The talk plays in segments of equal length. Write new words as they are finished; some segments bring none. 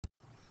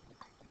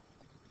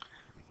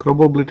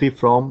Probability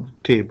from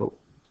table.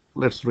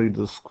 Let's read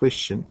this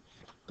question.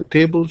 The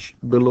table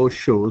below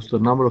shows the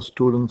number of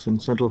students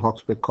in Central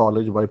Hawkesbury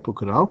College,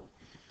 Waipukurau,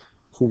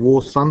 who wore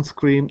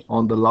sunscreen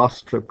on the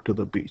last trip to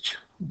the beach.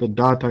 The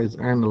data is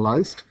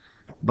analyzed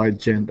by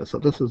gender. So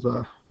this is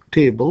a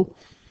table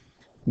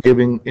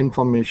giving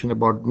information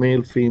about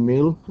male,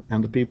 female,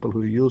 and the people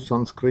who use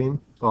sunscreen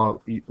or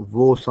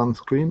wore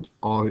sunscreen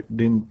or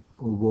didn't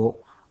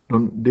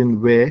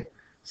wear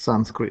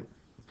sunscreen.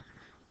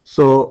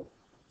 So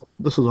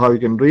this is how you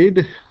can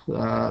read.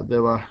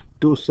 There were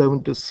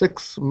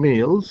 276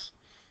 males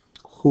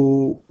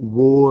who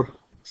wore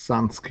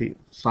sunscreen,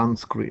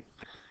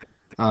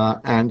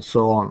 and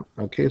so on.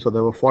 Okay, so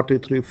there were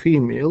 43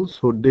 females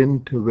who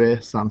didn't wear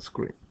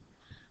sunscreen.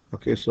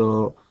 Okay,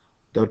 so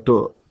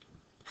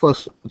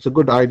first, it's a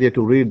good idea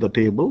to read the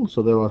table.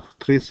 So there were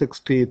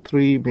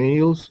 363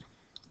 males,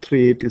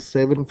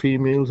 387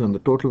 females, and the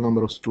total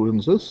number of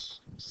students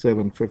is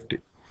 750.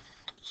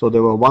 So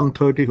there were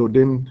 130 who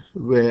didn't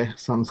wear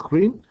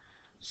sunscreen,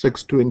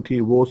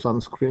 620 wore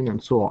sunscreen,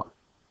 and so on.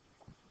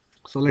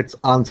 So let's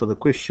answer the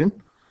question.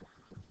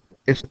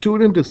 A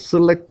student is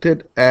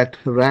selected at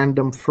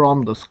random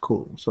from the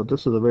school. So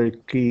this is a very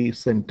key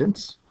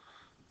sentence.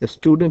 A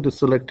student is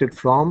selected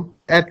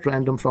at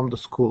random from the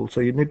school.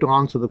 So you need to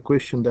answer the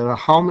question, there are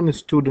how many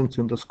students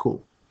in the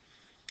school?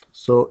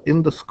 So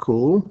in the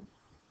school,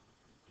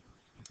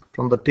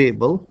 from the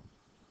table,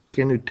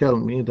 can you tell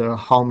me there are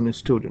how many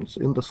students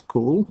in the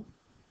school?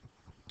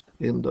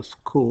 In the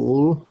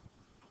school,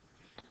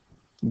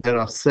 there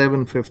are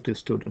 750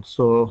 students.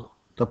 So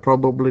the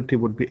probability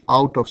would be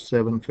out of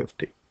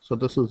 750. So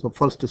this is the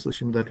first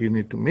decision that you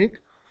need to make.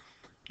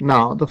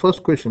 Now, the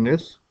first question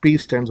is, P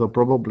stands for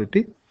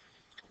probability.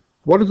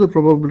 What is the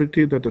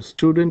probability that a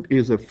student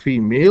is a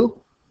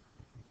female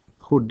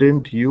who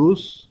didn't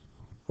use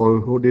or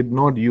who did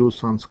not use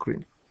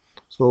sunscreen?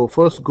 So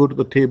first go to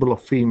the table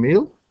of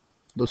female.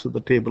 This is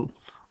the table,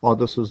 or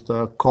this is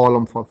the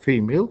column for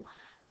female,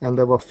 and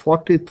there were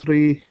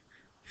 43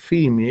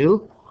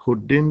 female who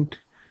didn't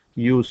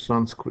use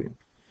sunscreen,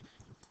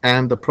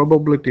 and the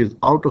probability is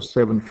out of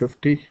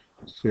 750,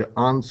 so your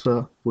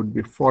answer would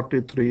be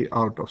 43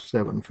 out of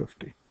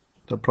 750.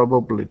 The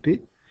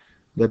probability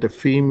that a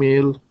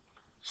female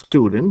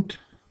student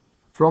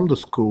from the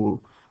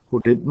school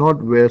who did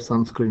not wear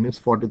sunscreen is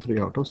 43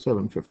 out of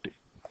 750.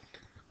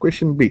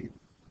 Question B.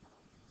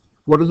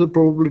 What is the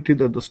probability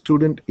that the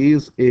student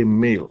is a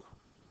male?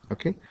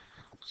 Okay,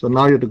 so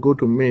now you have to go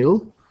to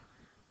male.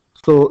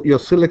 So you're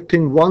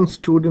selecting one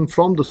student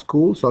from the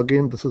school. So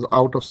again, this is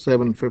out of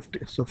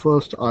 750. So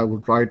first I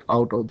would write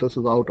this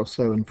is out of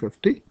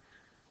 750.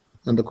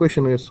 And the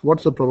question is,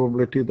 what's the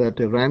probability that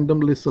a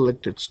randomly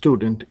selected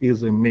student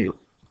is a male?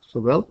 So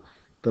well,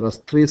 there are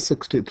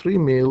 363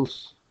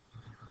 males.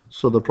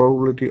 So the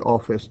probability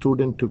of a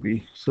student to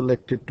be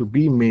selected to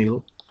be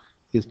male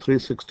is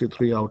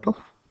 363 out of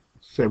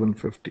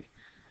 750.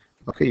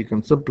 Okay, you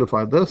can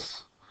simplify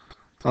this,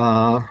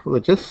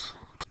 which is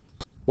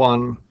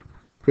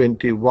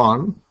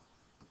 121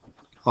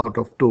 out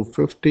of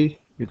 250.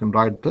 You can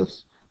write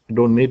this. You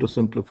don't need to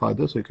simplify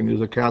this. You can use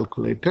a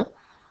calculator.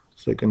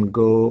 So you can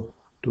go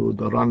to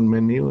the run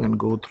menu and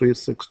go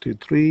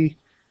 363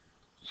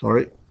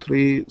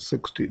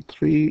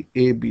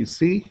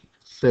 ABC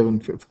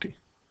 750.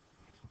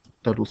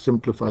 That will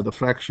simplify the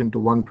fraction to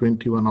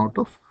 121 out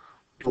of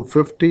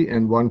 250,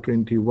 and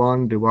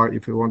 121 divide,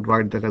 if you want to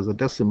write that as a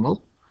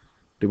decimal,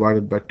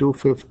 divided by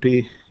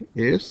 250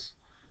 is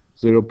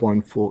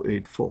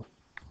 0.484.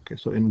 Okay,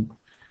 so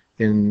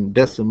in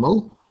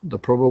decimal, the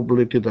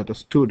probability that a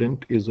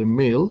student is a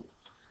male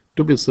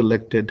to be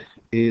selected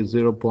is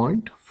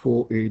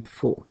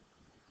 0.484.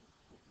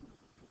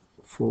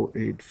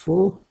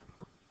 484.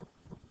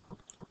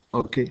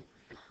 Okay.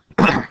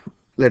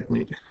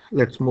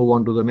 Let's move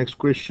on to the next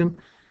question.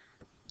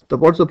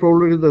 What's the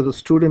probability that the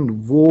student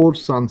wore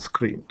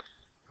sunscreen?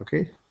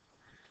 Okay,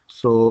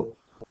 so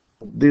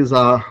there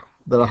are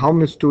how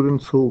many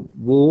students who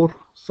wore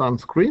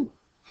sunscreen?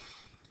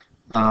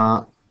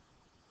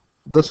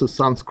 This is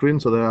sunscreen,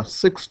 so there are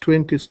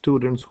 620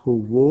 students who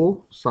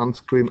wore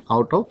sunscreen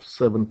out of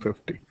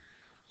 750.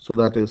 So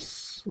that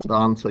is, the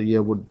answer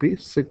here would be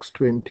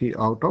 620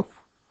 out of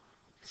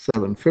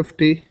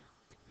 750.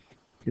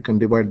 You can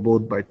divide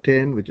both by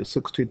 10, which is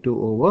 62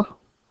 over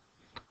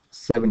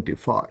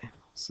 75.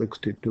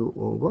 62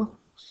 over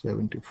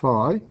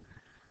 75.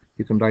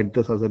 You can write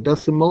this as a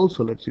decimal,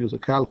 so let's use a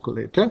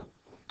calculator.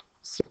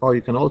 Or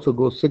you can also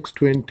go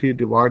 620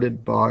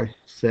 divided by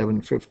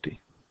 750,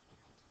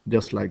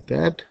 just like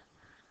that.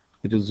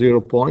 It is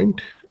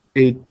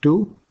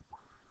 0.82.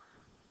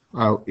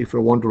 If I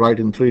want to write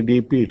in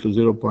 3dp, it is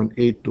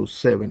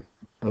 0.827.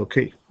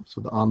 Okay,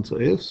 so the answer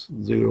is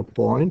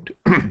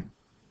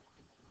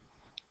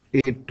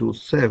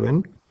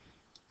 0.827,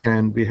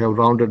 and we have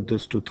rounded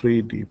this to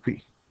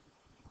 3dp.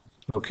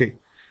 Okay,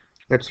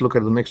 let's look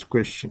at the next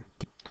question.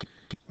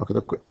 Okay,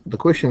 the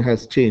question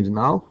has changed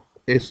now.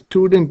 A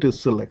student is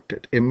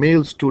selected. A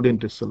male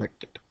student is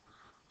selected.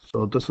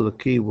 So this is a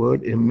key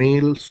word. A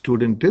male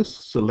student is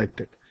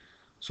selected.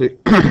 So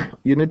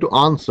you need to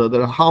answer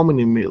there are how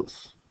many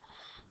meals.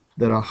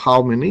 There are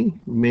how many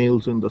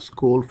meals in the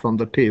school from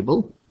the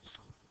table.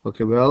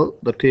 Okay, well,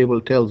 the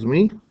table tells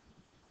me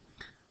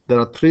there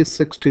are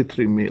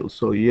 363 meals.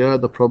 So here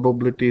the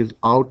probability is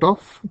out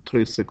of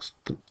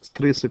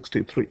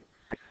 363.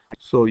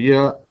 So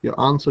here your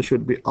answer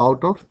should be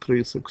out of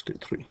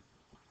 363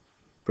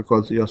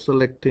 because you're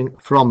selecting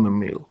from a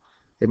meal.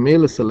 A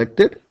meal is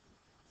selected.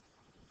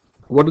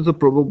 What is the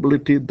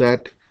probability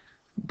that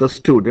the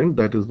student,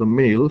 that is the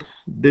male,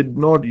 did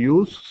not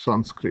use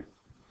sunscreen?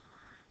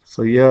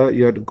 So here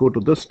you have to go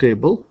to this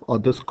table or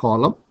this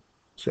column.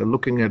 So you're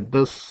looking at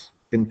this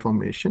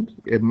information.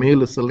 A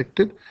male is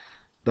selected,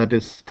 that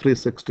is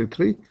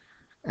 363,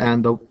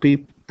 and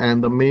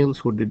the males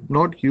who did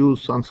not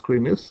use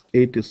sunscreen is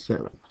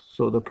 87.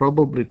 So the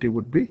probability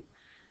would be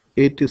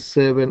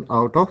 87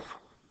 out of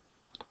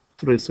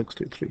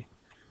 363.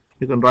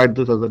 You can write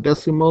this as a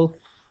decimal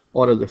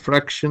or as a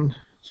fraction,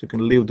 so you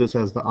can leave this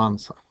as the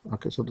answer.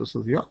 Okay, so this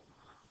is your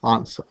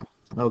answer.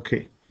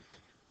 Okay,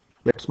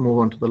 let's move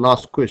on to the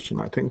last question,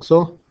 I think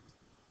so.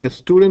 A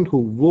student who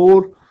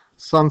wore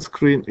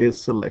sunscreen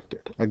is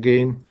selected.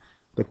 Again,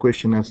 the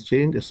question has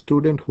changed. A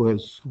student who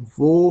has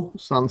wore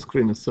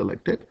sunscreen is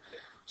selected.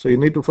 So you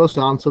need to first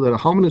answer there are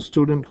how many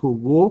students who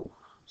wore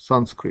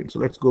sunscreen. So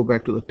let's go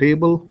back to the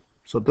table.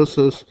 So this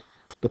is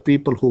the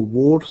people who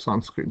wore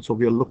sunscreen. So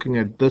we are looking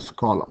at this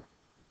column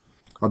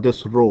or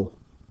this row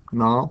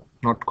now,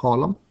 not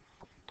column.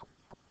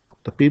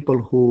 The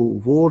people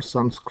who wore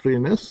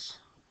sunscreen is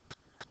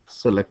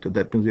selected.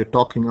 That means you're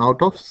talking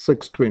out of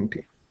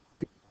 620.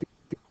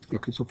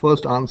 Okay, so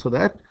first answer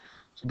that.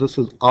 So this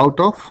is out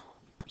of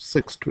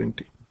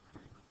 620.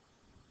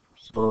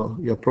 So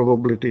your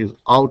probability is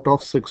out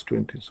of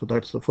 620. So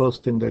that's the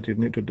first thing that you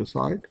need to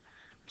decide.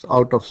 It's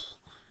out of.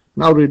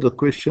 Now read the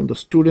question. The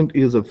student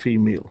is a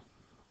female.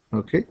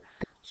 Okay.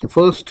 So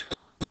first,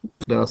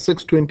 there are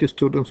 620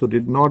 students who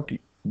did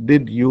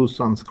use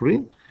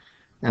sunscreen,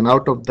 and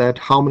out of that,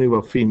 how many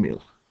were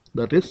female?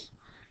 That is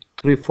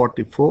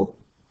 344.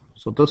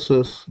 So this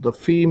is the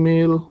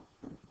female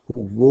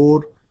who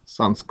wore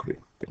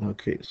sunscreen.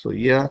 Okay. So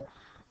yeah,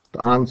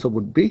 the answer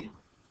would be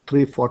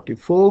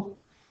 344.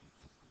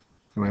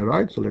 Am I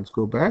right? So let's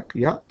go back.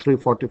 Yeah,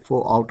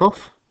 344 out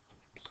of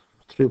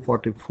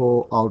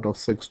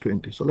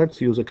 620. So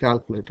let's use a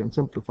calculator and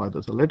simplify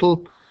this a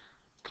little.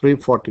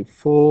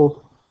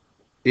 344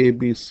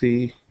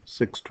 ABC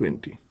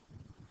 620.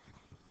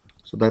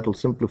 So that will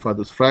simplify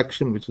this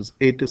fraction, which is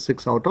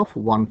 86 out of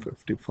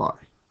 155.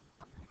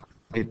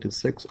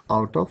 86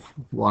 out of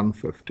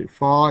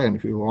 155. And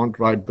if you want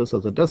to write this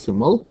as a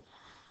decimal,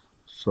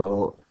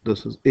 so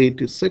this is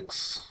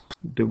 86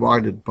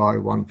 divided by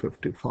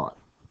 155,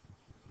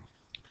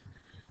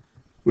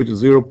 which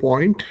is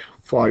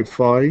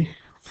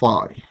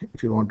 0.555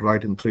 if you want to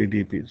write in 3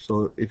 dp.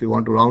 So if you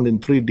want to round in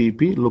 3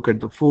 dp, look at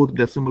the fourth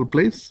decimal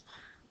place,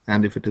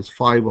 and if it is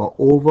 5 or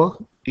over,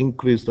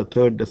 increase the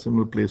third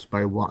decimal place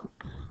by 1.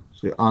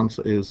 So your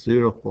answer is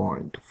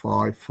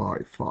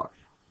 0.555,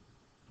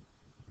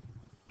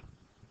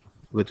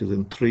 which is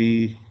in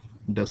 3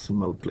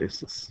 decimal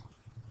places.